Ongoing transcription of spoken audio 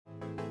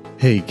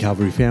Hey,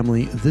 Calvary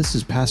family, this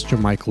is Pastor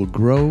Michael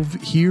Grove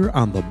here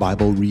on the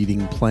Bible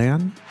Reading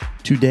Plan.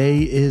 Today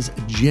is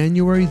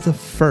January the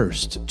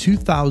 1st,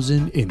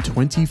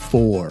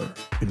 2024,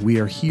 and we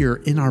are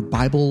here in our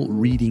Bible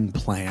Reading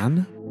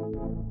Plan.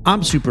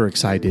 I'm super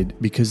excited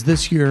because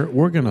this year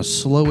we're going to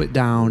slow it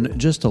down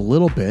just a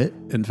little bit.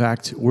 In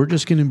fact, we're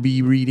just going to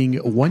be reading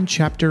one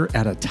chapter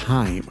at a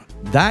time.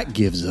 That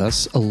gives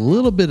us a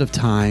little bit of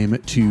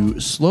time to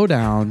slow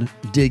down,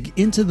 dig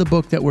into the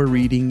book that we're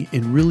reading,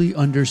 and really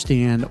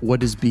understand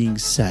what is being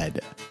said.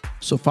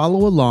 So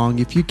follow along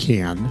if you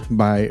can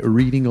by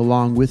reading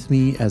along with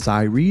me as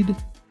I read.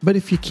 But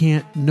if you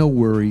can't, no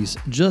worries.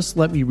 Just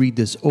let me read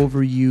this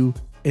over you.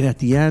 And at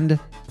the end,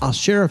 I'll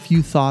share a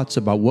few thoughts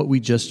about what we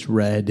just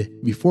read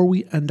before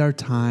we end our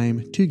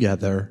time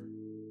together.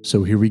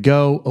 So here we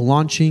go,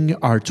 launching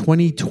our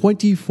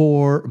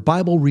 2024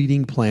 Bible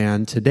reading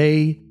plan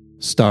today,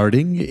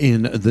 starting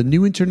in the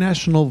New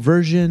International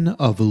Version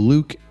of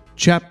Luke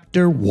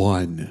chapter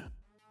 1.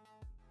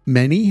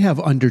 Many have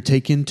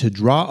undertaken to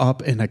draw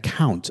up an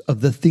account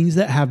of the things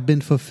that have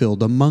been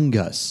fulfilled among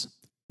us,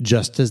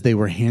 just as they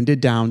were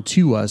handed down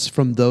to us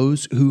from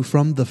those who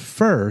from the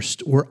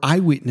first were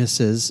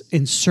eyewitnesses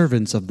and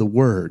servants of the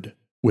word.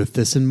 With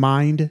this in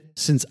mind,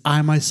 since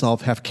I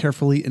myself have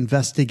carefully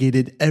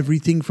investigated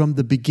everything from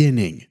the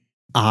beginning,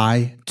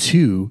 I,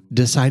 too,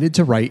 decided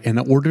to write an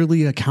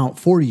orderly account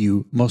for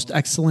you, most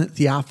excellent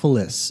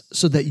Theophilus,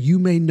 so that you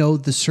may know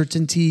the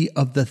certainty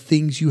of the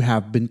things you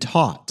have been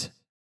taught.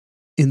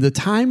 In the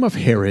time of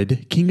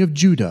Herod, king of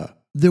Judah,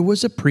 there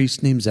was a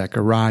priest named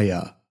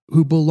Zechariah,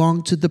 who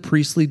belonged to the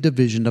priestly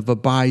division of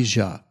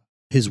Abijah.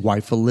 His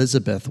wife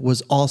Elizabeth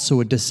was also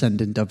a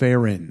descendant of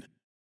Aaron.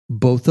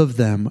 Both of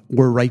them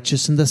were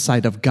righteous in the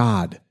sight of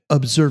God,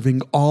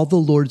 observing all the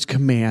Lord's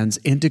commands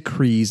and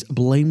decrees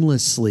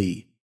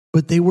blamelessly.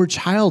 But they were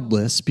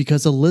childless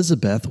because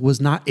Elizabeth was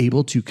not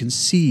able to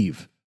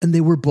conceive, and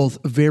they were both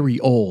very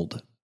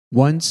old.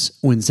 Once,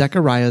 when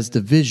Zechariah's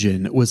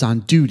division was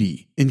on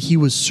duty and he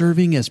was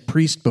serving as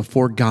priest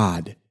before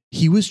God,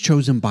 he was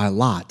chosen by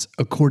lot,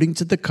 according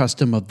to the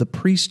custom of the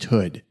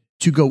priesthood,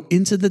 to go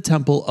into the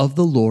temple of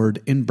the Lord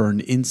and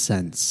burn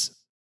incense.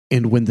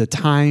 And when the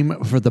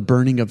time for the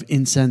burning of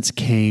incense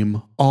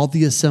came, all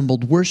the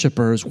assembled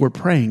worshippers were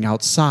praying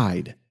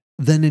outside.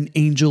 Then an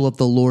angel of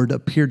the Lord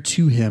appeared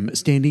to him,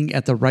 standing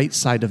at the right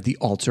side of the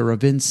altar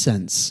of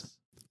incense.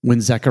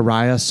 When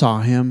Zechariah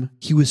saw him,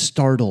 he was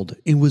startled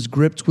and was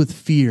gripped with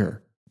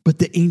fear. But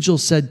the angel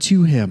said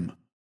to him,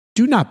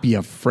 "Do not be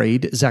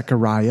afraid,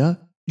 Zechariah.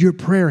 Your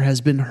prayer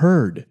has been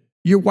heard.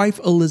 Your wife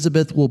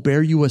Elizabeth will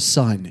bear you a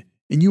son,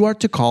 and you are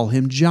to call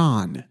him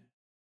John.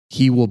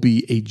 He will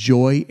be a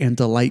joy and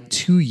delight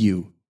to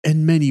you,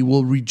 and many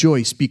will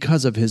rejoice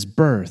because of his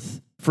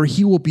birth, for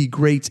he will be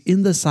great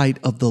in the sight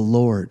of the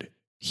Lord.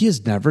 He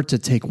is never to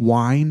take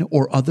wine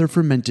or other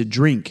fermented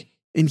drink,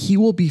 and he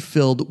will be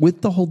filled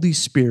with the Holy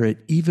Spirit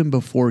even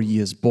before he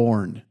is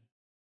born.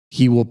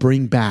 He will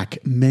bring back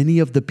many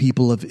of the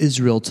people of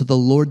Israel to the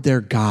Lord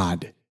their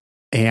God,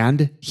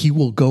 and he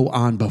will go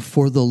on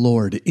before the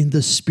Lord in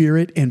the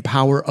spirit and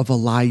power of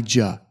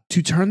Elijah,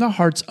 to turn the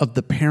hearts of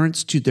the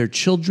parents to their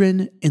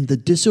children and the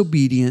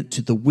disobedient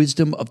to the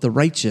wisdom of the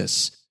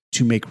righteous,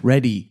 to make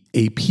ready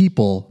a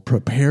people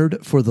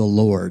prepared for the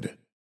Lord."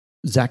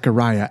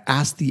 Zechariah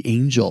asked the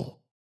angel,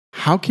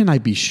 "How can I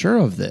be sure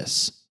of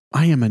this?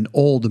 I am an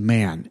old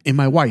man, and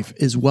my wife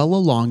is well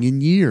along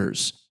in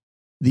years."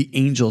 The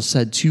angel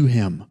said to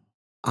him,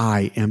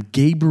 "I am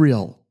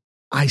Gabriel.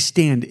 I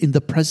stand in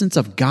the presence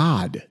of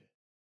God,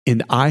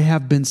 and I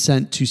have been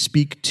sent to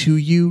speak to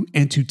you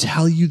and to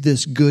tell you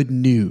this good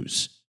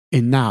news.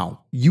 And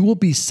now you will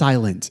be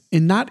silent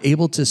and not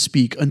able to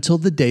speak until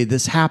the day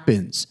this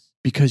happens,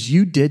 because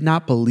you did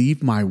not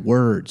believe my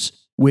words,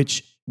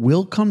 which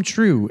will come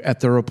true at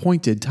their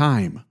appointed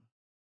time."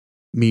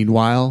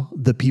 Meanwhile,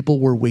 the people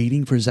were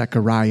waiting for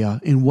Zechariah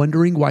and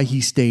wondering why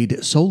he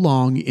stayed so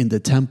long in the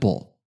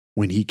temple.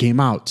 When he came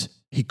out,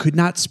 he could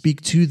not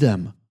speak to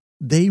them.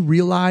 They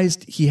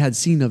realized he had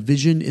seen a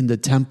vision in the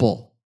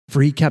temple,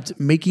 for he kept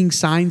making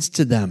signs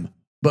to them,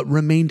 but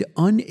remained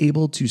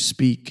unable to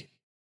speak.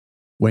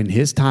 When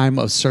his time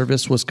of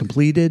service was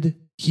completed,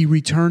 he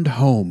returned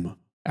home.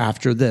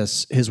 After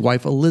this, his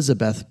wife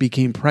Elizabeth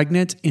became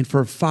pregnant and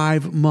for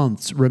 5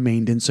 months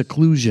remained in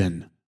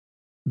seclusion.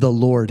 "The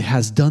Lord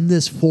has done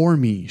this for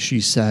me,"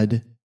 she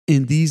said.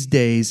 "In these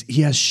days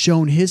he has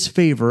shown his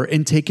favor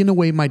and taken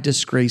away my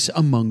disgrace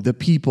among the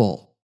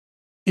people."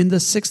 In the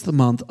 6th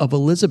month of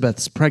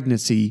Elizabeth's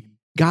pregnancy,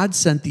 God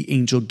sent the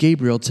angel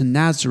Gabriel to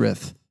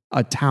Nazareth,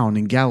 a town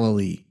in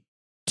Galilee,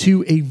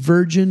 to a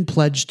virgin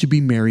pledged to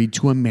be married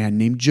to a man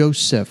named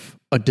Joseph,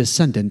 a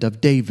descendant of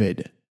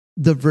David.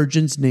 The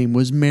virgin's name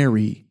was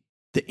Mary.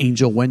 The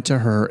angel went to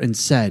her and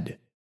said,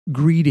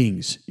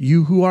 "Greetings,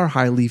 you who are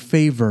highly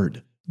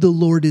favored. The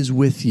Lord is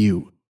with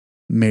you."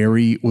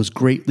 Mary was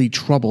greatly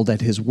troubled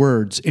at his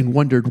words and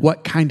wondered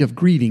what kind of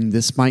greeting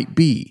this might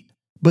be.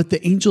 But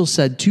the angel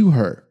said to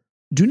her,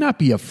 "Do not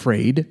be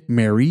afraid,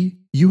 Mary.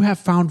 You have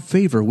found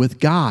favor with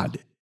God.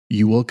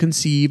 You will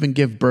conceive and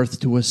give birth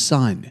to a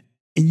son,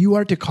 and you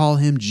are to call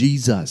him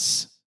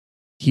Jesus.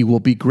 He will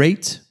be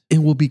great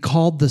and will be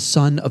called the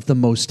Son of the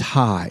Most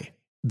High.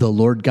 The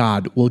Lord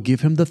God will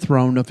give him the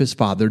throne of his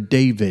father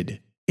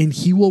David, and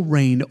he will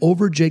reign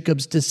over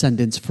Jacob's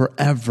descendants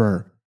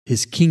forever.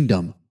 His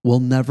kingdom will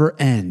never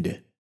end.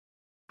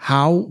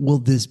 How will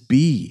this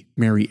be?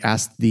 Mary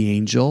asked the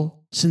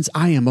angel, since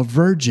I am a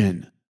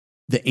virgin.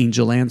 The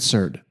angel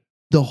answered,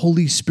 The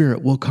Holy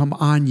Spirit will come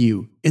on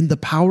you, and the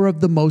power of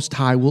the Most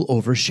High will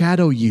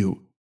overshadow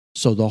you.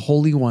 So the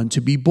Holy One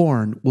to be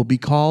born will be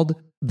called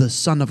the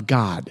Son of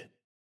God.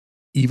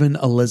 Even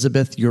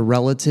Elizabeth, your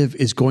relative,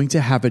 is going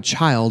to have a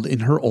child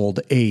in her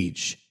old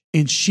age,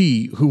 and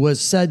she, who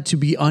was said to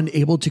be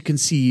unable to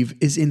conceive,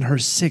 is in her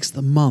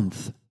 6th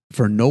month,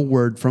 for no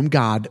word from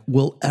God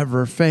will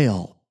ever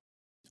fail.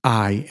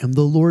 I am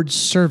the Lord's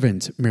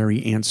servant,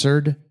 Mary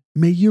answered.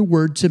 May your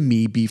word to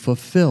me be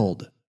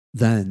fulfilled.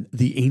 Then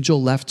the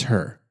angel left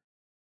her.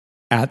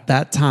 At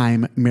that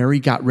time, Mary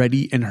got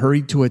ready and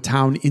hurried to a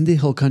town in the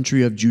hill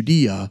country of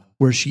Judea,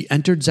 where she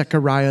entered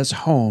Zechariah's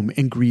home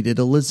and greeted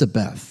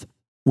Elizabeth.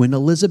 When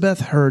Elizabeth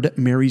heard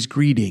Mary's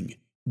greeting,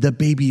 the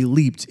baby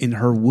leaped in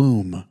her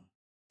womb.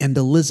 And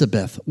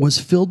Elizabeth was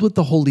filled with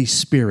the Holy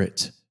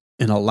Spirit.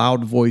 In a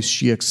loud voice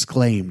she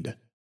exclaimed,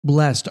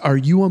 Blessed are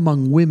you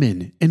among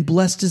women, and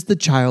blessed is the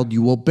child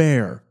you will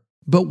bear.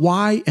 But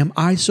why am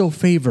I so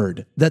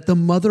favored that the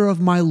mother of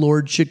my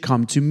Lord should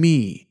come to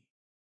me?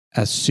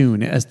 As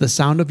soon as the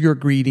sound of your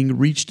greeting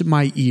reached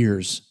my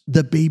ears,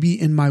 the baby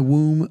in my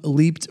womb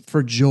leaped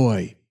for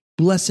joy.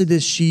 Blessed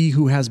is she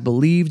who has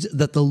believed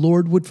that the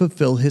Lord would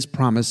fulfill his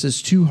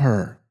promises to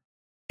her.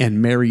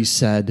 And Mary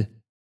said,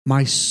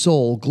 My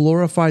soul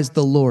glorifies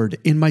the Lord,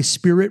 and my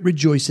spirit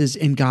rejoices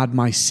in God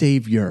my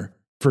Savior,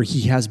 for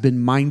he has been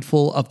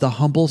mindful of the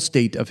humble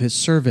state of his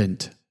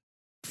servant.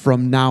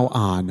 From now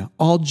on,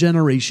 all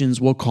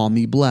generations will call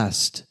me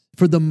blessed,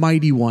 for the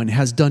Mighty One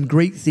has done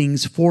great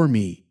things for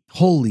me.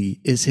 Holy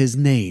is his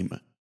name.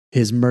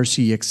 His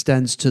mercy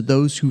extends to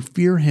those who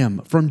fear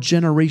him from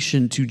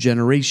generation to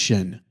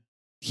generation.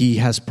 He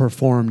has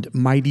performed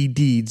mighty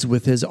deeds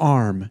with his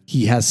arm.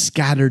 He has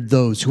scattered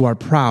those who are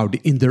proud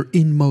in their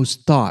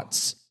inmost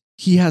thoughts.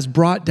 He has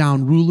brought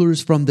down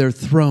rulers from their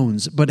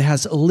thrones, but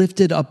has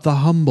lifted up the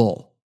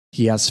humble.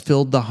 He has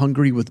filled the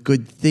hungry with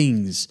good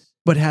things,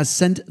 but has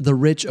sent the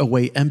rich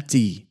away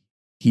empty.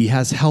 He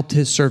has helped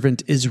his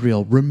servant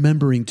Israel,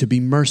 remembering to be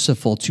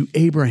merciful to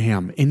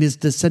Abraham and his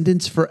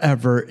descendants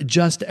forever,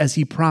 just as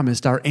he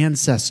promised our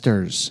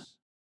ancestors.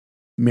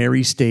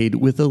 Mary stayed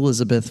with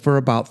Elizabeth for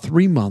about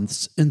 3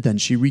 months, and then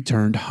she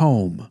returned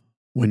home.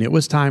 When it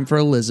was time for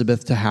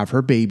Elizabeth to have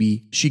her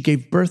baby, she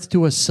gave birth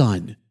to a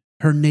son.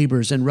 Her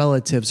neighbors and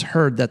relatives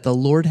heard that the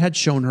Lord had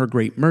shown her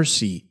great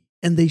mercy,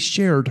 and they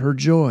shared her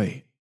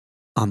joy.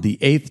 On the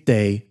 8th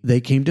day,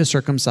 they came to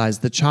circumcise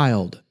the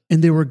child,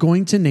 and they were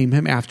going to name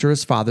him after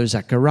his father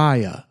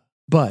Zechariah.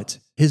 But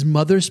his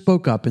mother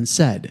spoke up and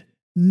said,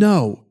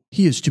 No,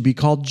 he is to be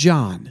called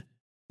John.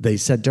 They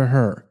said to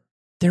her,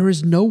 There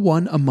is no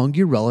one among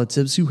your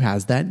relatives who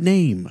has that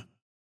name.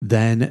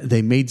 Then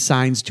they made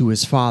signs to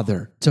his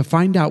father to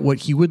find out what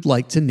he would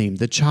like to name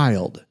the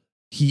child.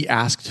 He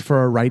asked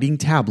for a writing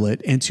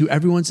tablet, and to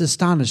everyone's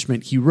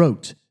astonishment he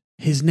wrote,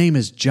 His name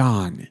is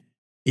John.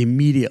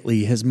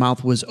 Immediately his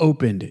mouth was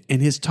opened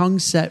and his tongue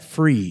set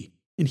free,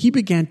 and he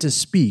began to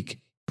speak,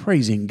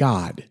 praising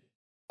God.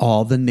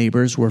 All the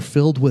neighbors were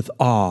filled with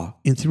awe,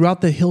 and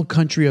throughout the hill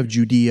country of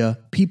Judea,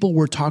 people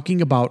were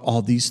talking about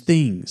all these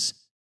things.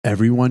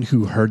 Everyone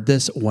who heard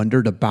this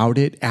wondered about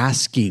it,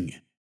 asking,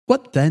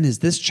 What then is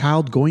this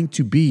child going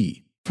to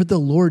be? For the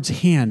Lord's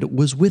hand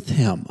was with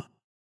him.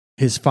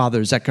 His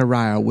father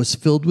Zechariah was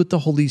filled with the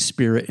Holy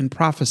Spirit and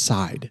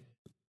prophesied,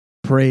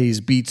 Praise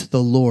be to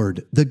the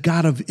Lord, the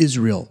God of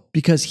Israel,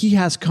 because he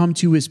has come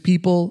to his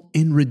people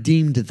and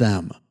redeemed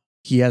them.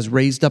 He has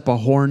raised up a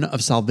horn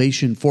of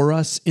salvation for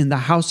us in the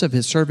house of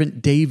his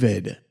servant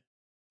David,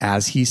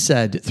 as he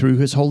said through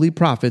his holy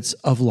prophets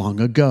of long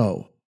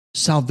ago,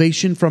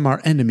 salvation from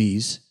our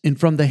enemies and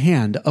from the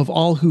hand of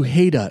all who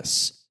hate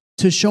us,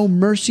 to show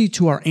mercy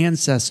to our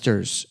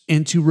ancestors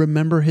and to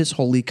remember his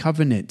holy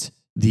covenant,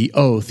 the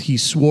oath he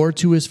swore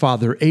to his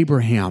father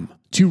Abraham,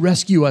 to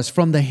rescue us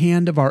from the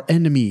hand of our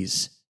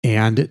enemies,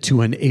 and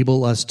to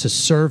enable us to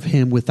serve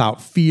him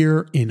without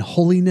fear in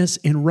holiness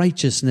and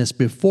righteousness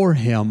before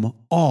him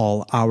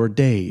all our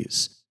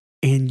days.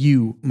 And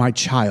you, my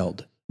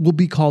child, will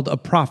be called a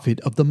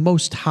prophet of the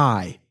Most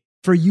High,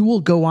 for you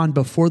will go on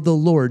before the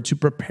Lord to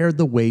prepare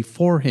the way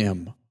for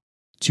him,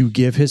 to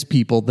give his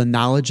people the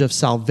knowledge of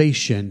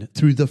salvation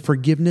through the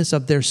forgiveness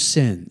of their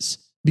sins,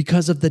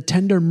 because of the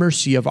tender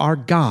mercy of our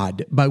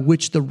God, by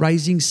which the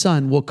rising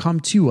sun will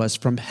come to us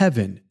from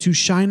heaven, to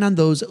shine on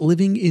those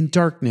living in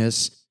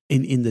darkness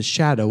and in the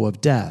shadow of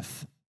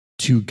death,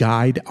 to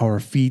guide our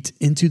feet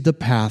into the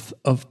path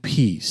of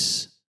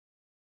peace.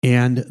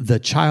 And the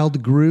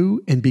child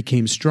grew and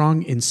became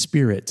strong in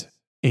spirit,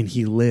 and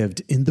he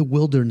lived in the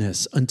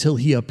wilderness until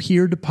he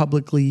appeared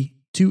publicly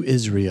to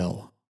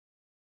Israel.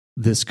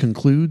 This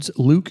concludes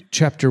Luke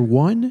chapter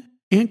 1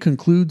 and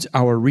concludes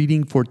our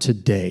reading for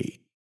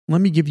today.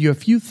 Let me give you a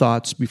few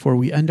thoughts before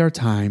we end our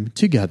time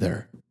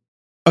together.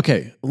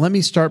 Okay, let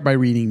me start by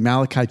reading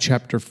Malachi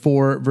chapter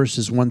 4,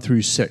 verses 1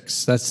 through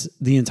 6. That's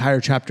the entire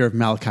chapter of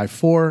Malachi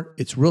 4.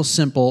 It's real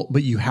simple,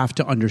 but you have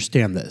to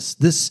understand this.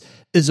 This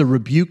is a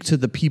rebuke to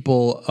the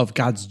people of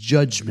God's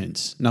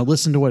judgment. Now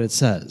listen to what it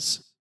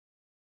says.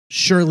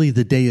 Surely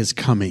the day is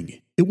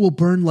coming. It will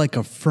burn like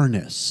a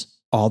furnace.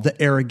 All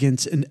the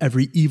arrogant and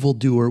every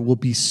evildoer will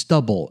be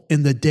stubble,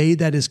 and the day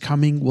that is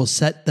coming will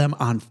set them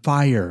on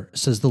fire,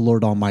 says the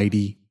Lord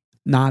Almighty.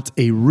 Not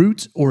a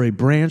root or a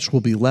branch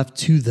will be left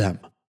to them.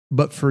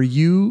 But for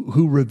you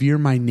who revere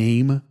my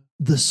name,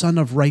 the Sun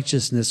of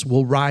Righteousness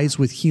will rise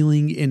with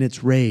healing in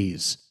its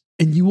rays,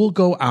 and you will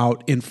go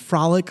out and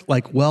frolic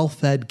like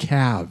well-fed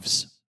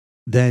calves.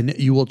 Then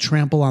you will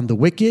trample on the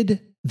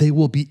wicked. They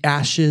will be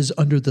ashes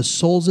under the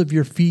soles of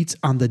your feet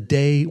on the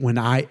day when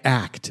I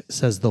act,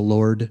 says the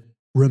Lord.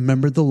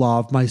 Remember the law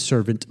of my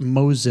servant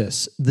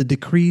Moses, the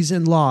decrees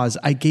and laws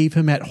I gave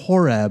him at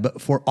Horeb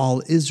for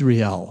all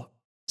Israel.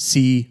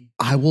 See,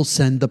 I will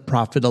send the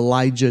prophet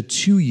Elijah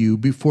to you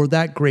before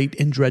that great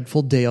and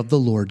dreadful day of the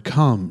Lord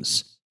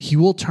comes. He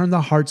will turn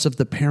the hearts of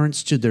the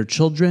parents to their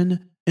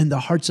children and the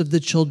hearts of the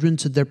children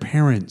to their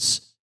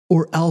parents,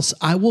 or else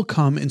I will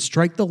come and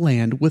strike the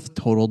land with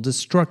total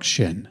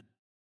destruction.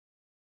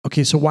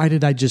 Okay, so why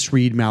did I just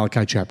read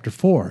Malachi chapter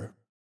 4?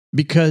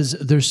 Because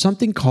there's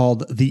something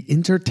called the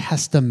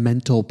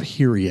intertestamental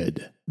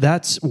period.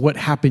 That's what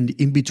happened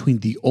in between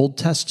the Old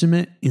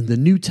Testament and the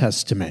New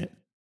Testament.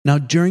 Now,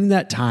 during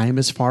that time,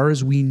 as far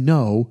as we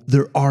know,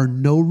 there are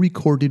no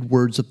recorded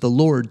words of the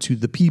Lord to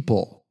the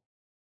people.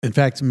 In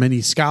fact, many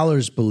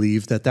scholars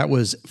believe that that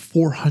was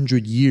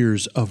 400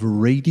 years of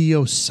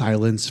radio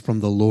silence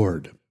from the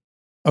Lord.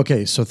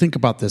 Okay, so think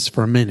about this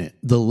for a minute.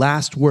 The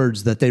last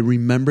words that they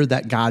remember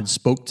that God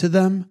spoke to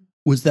them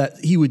was that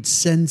he would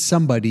send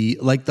somebody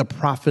like the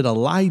prophet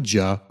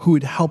Elijah who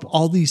would help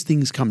all these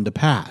things come to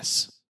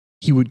pass.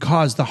 He would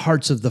cause the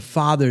hearts of the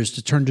fathers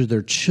to turn to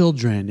their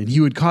children, and he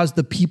would cause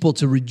the people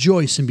to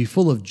rejoice and be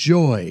full of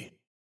joy.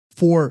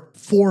 For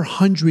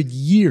 400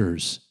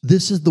 years,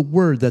 this is the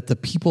word that the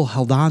people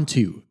held on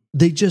to.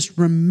 They just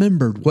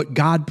remembered what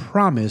God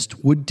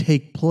promised would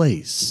take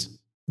place.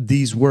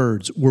 These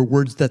words were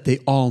words that they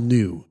all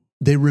knew.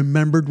 They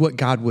remembered what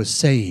God was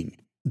saying.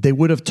 They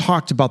would have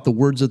talked about the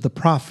words of the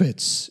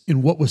prophets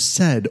and what was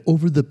said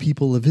over the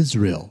people of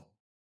Israel.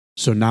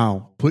 So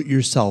now put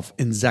yourself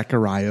in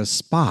Zechariah's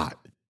spot.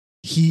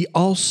 He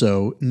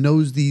also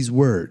knows these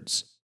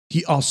words.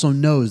 He also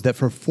knows that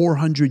for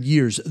 400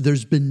 years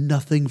there's been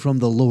nothing from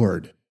the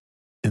Lord.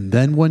 And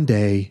then one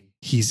day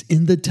he's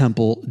in the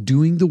temple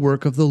doing the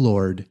work of the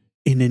Lord,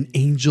 and an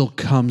angel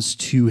comes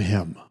to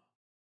him.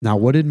 Now,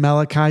 what did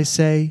Malachi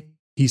say?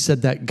 He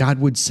said that God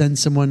would send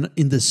someone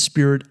in the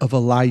spirit of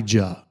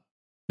Elijah.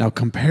 Now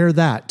compare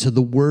that to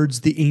the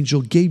words the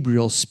angel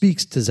Gabriel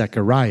speaks to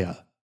Zechariah.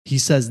 He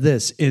says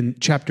this in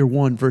chapter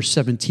 1, verse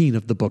 17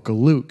 of the book of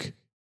Luke.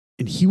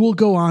 And he will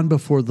go on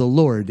before the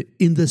Lord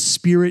in the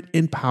spirit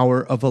and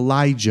power of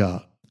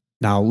Elijah.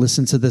 Now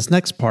listen to this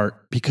next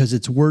part because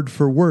it's word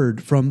for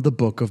word from the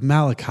book of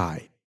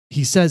Malachi.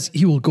 He says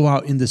he will go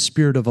out in the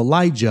spirit of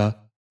Elijah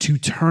to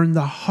turn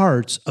the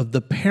hearts of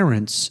the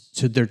parents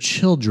to their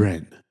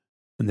children.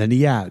 And then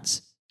he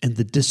adds, and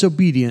the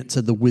disobedient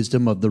to the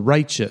wisdom of the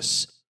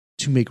righteous,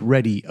 to make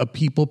ready a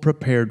people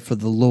prepared for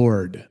the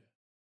Lord.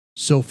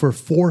 So for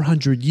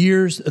 400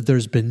 years,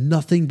 there's been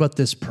nothing but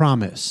this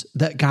promise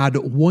that God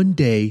one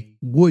day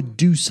would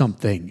do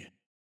something.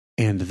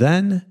 And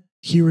then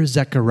here is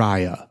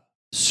Zechariah,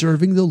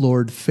 serving the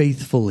Lord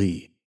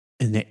faithfully.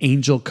 And the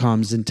angel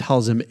comes and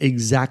tells him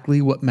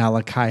exactly what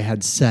Malachi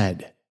had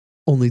said.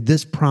 Only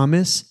this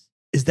promise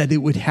is that it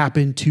would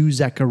happen to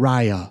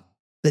Zechariah,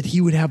 that he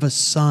would have a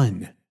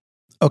son.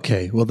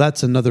 Okay, well,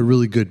 that's another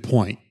really good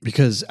point,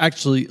 because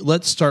actually,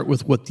 let's start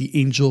with what the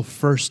angel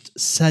first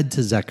said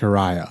to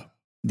Zechariah.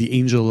 The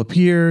angel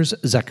appears,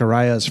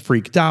 Zechariah is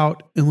freaked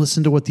out, and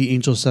listen to what the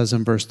angel says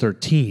in verse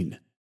 13.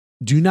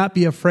 Do not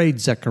be afraid,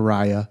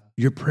 Zechariah,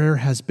 your prayer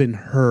has been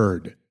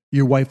heard.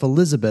 Your wife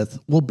Elizabeth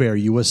will bear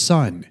you a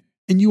son,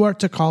 and you are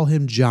to call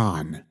him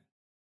John.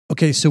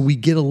 Okay, so we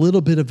get a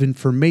little bit of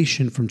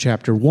information from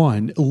chapter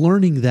 1,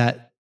 learning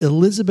that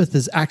Elizabeth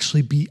is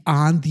actually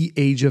beyond the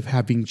age of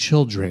having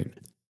children.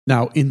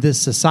 Now, in this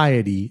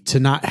society, to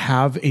not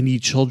have any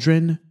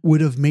children would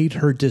have made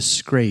her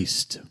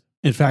disgraced.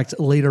 In fact,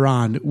 later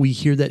on, we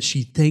hear that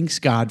she thanks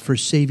God for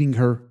saving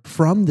her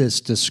from this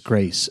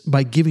disgrace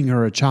by giving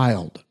her a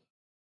child.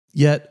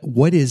 Yet,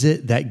 what is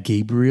it that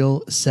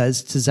Gabriel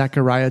says to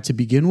Zechariah to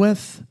begin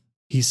with?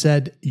 He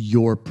said,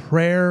 your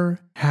prayer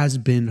has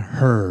been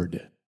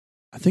heard.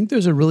 I think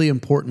there's a really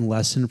important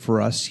lesson for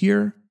us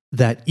here,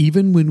 that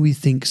even when we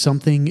think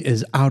something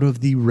is out of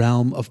the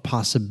realm of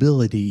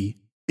possibility,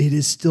 it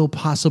is still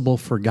possible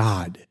for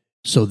God.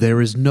 So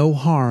there is no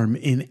harm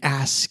in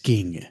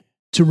asking,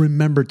 to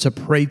remember to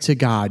pray to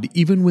God.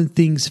 Even when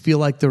things feel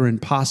like they're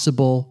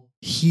impossible,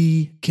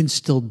 He can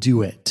still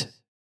do it.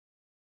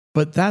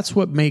 But that's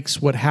what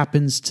makes what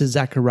happens to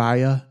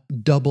Zechariah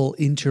double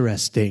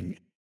interesting.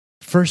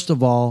 First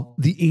of all,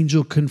 the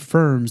angel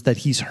confirms that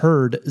he's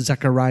heard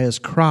Zechariah's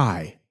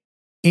cry,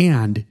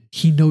 and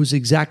he knows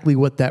exactly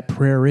what that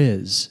prayer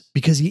is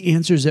because he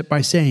answers it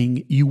by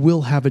saying, "You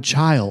will have a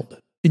child,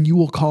 and you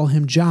will call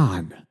him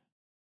John."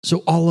 So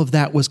all of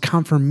that was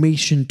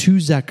confirmation to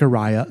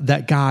Zechariah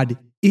that God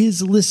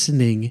is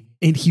listening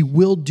and he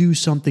will do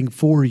something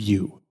for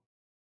you.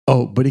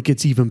 Oh, but it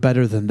gets even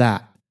better than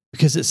that.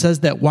 Because it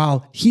says that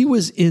while he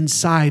was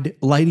inside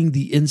lighting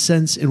the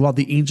incense and while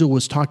the angel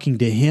was talking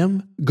to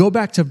him, go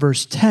back to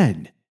verse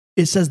 10.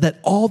 It says that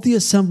all the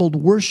assembled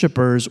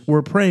worshipers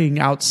were praying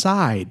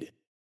outside.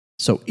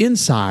 So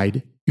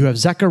inside, you have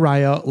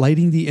Zechariah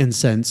lighting the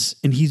incense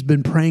and he's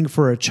been praying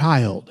for a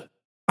child.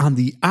 On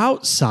the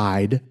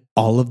outside,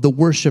 all of the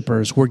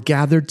worshipers were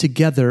gathered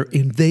together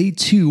and they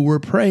too were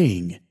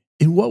praying.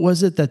 And what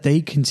was it that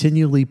they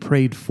continually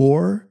prayed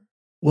for?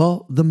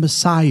 Well, the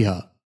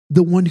Messiah,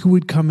 the one who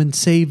would come and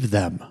save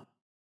them.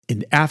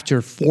 And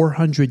after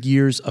 400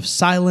 years of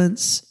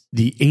silence,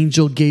 the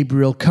angel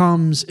Gabriel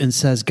comes and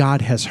says,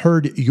 "God has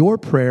heard your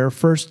prayer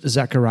first,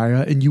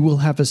 Zechariah, and you will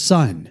have a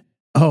son."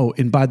 Oh,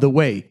 and by the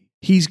way,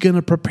 he's going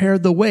to prepare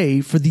the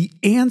way for the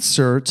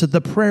answer to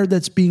the prayer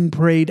that's being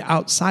prayed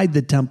outside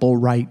the temple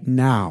right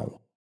now.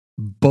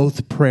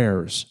 Both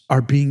prayers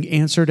are being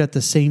answered at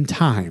the same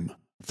time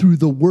through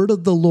the word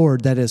of the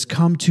Lord that has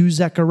come to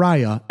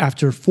Zechariah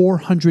after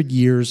 400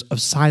 years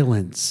of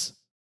silence.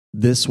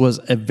 This was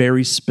a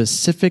very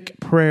specific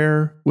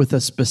prayer with a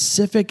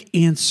specific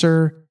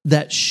answer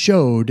that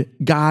showed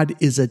God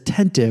is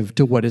attentive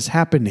to what is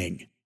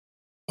happening.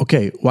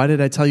 Okay, why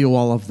did I tell you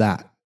all of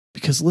that?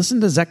 Because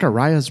listen to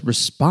Zechariah's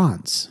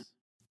response.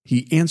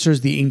 He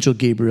answers the angel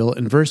Gabriel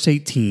in verse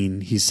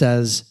 18. He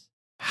says,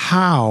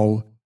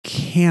 "How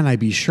can I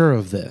be sure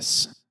of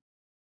this?"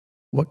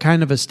 What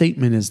kind of a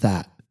statement is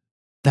that?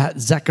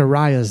 That's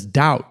Zechariah's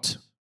doubt,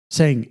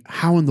 saying,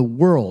 "How in the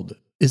world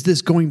is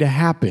this going to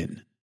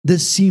happen?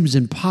 This seems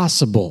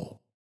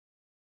impossible."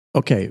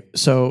 Okay,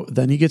 so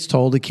then he gets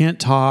told he can't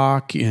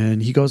talk,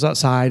 and he goes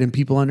outside, and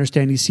people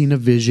understand he's seen a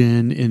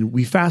vision, and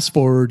we fast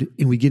forward,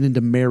 and we get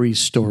into Mary's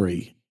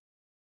story.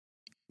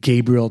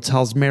 Gabriel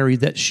tells Mary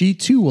that she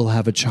too will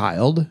have a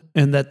child,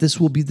 and that this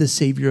will be the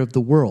Savior of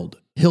the world.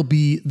 He'll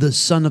be the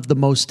Son of the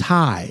Most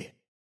High.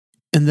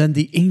 And then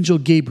the angel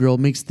Gabriel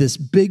makes this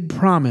big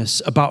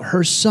promise about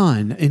her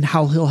son and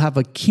how he'll have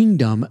a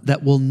kingdom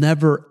that will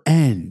never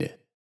end.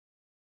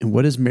 And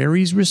what is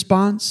Mary's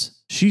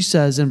response? She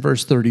says in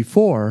verse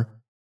 34,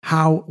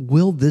 "How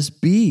will this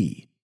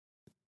be?"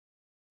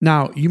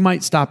 Now, you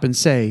might stop and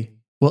say,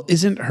 well,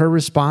 isn't her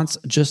response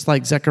just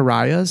like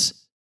Zechariah's?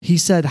 He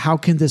said, "How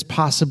can this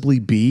possibly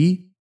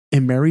be?"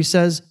 And Mary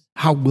says,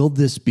 "How will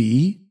this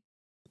be?"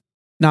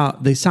 Now,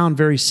 they sound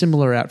very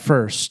similar at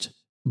first,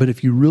 but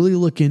if you really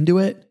look into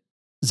it,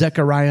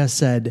 Zechariah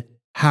said,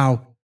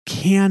 "How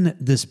can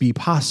this be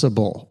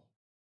possible?"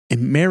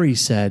 And Mary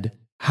said,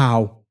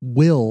 "How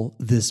will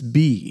this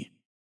be?"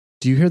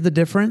 Do you hear the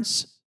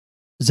difference?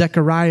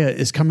 Zechariah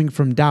is coming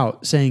from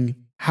doubt, saying,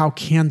 "How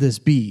can this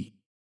be?"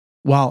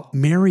 While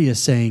Mary is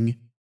saying,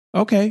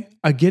 "Okay,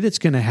 I get it's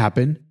going to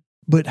happen,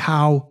 but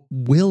how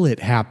will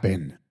it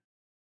happen?"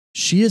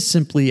 She is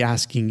simply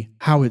asking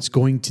how it's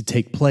going to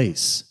take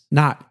place,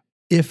 not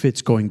if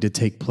it's going to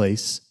take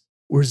place.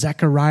 Where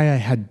Zechariah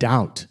had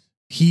doubt,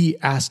 he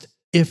asked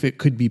if it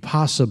could be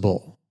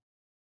possible.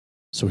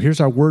 So here's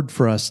our word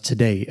for us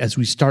today as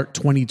we start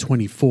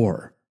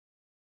 2024.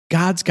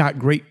 God's got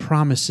great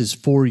promises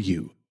for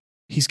you.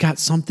 He's got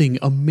something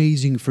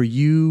amazing for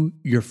you,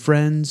 your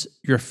friends,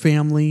 your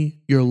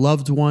family, your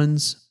loved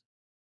ones.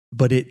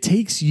 But it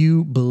takes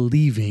you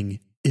believing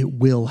it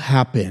will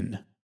happen.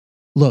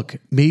 Look,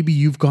 maybe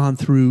you've gone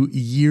through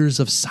years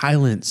of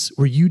silence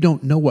where you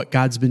don't know what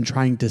God's been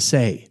trying to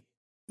say.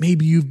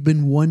 Maybe you've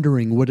been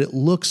wondering what it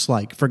looks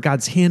like for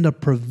God's hand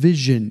of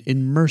provision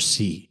and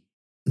mercy.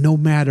 No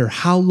matter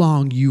how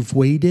long you've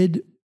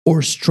waited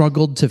or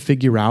struggled to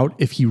figure out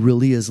if He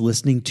really is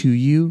listening to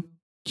you,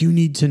 you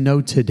need to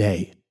know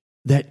today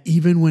that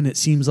even when it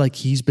seems like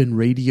He's been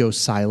radio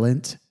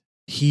silent,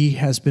 He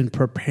has been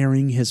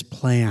preparing His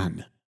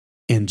plan.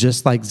 And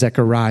just like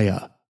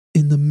Zechariah,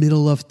 in the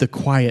middle of the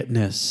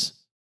quietness,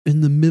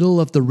 in the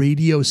middle of the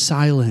radio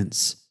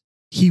silence,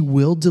 He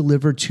will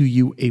deliver to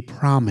you a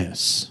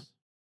promise.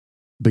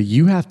 But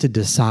you have to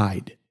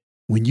decide,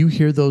 when you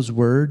hear those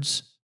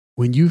words,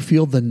 when you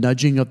feel the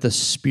nudging of the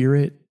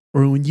Spirit,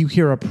 or when you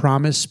hear a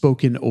promise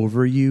spoken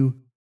over you,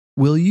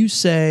 will you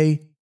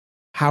say,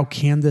 "How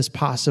can this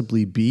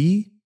possibly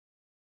be?"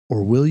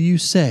 Or will you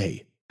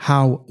say,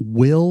 "How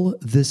will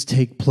this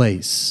take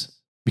place?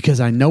 Because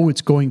I know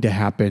it's going to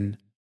happen.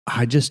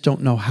 I just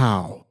don't know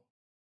how."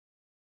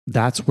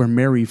 That's where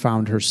Mary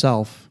found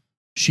herself.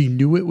 She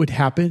knew it would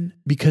happen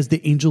because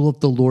the angel of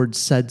the Lord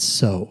said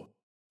so.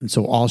 And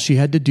so all she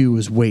had to do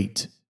was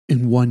wait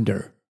and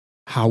wonder,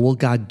 how will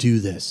God do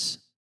this?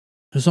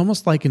 It was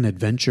almost like an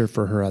adventure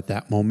for her at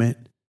that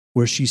moment,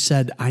 where she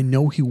said, "I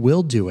know He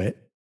will do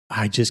it.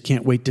 I just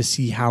can't wait to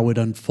see how it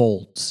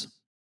unfolds.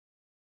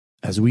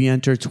 As we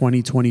enter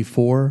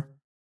 2024,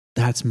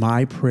 that's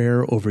my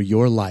prayer over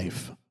your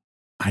life.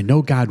 I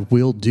know God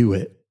will do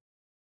it.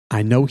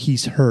 I know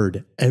He's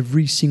heard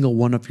every single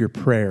one of your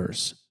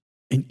prayers.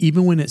 And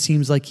even when it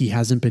seems like He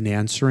hasn't been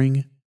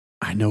answering,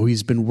 I know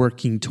He's been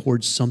working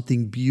towards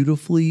something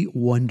beautifully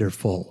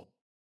wonderful.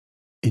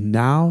 And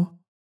now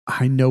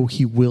I know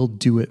He will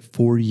do it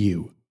for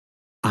you.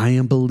 I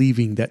am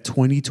believing that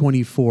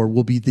 2024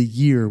 will be the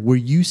year where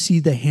you see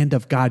the hand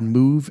of God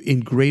move in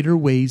greater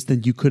ways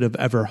than you could have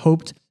ever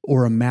hoped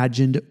or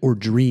imagined or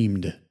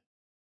dreamed.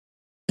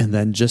 And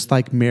then, just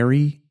like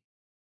Mary,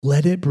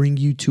 let it bring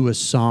you to a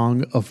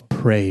song of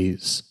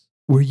praise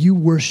where you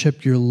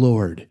worship your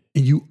Lord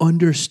and you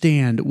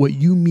understand what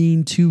you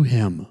mean to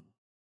Him,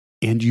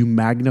 and you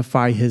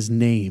magnify His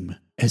name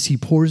as He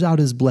pours out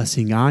His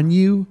blessing on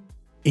you,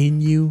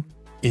 in you,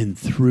 and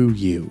through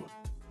you.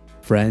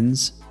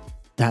 Friends,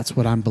 that's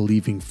what I'm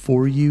believing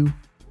for you,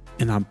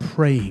 and I'm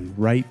praying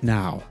right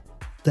now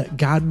that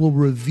God will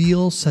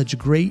reveal such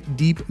great,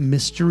 deep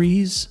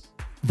mysteries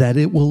that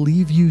it will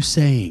leave you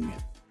saying,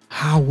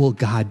 "How will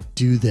God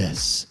do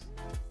this?"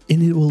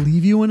 And it will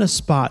leave you in a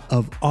spot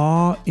of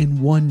awe and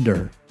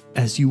wonder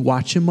as you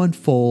watch Him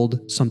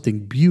unfold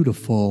something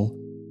beautiful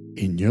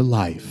in your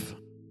life.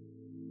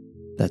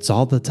 That's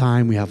all the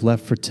time we have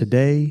left for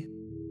today.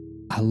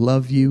 I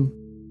love you,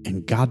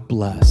 and God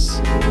bless.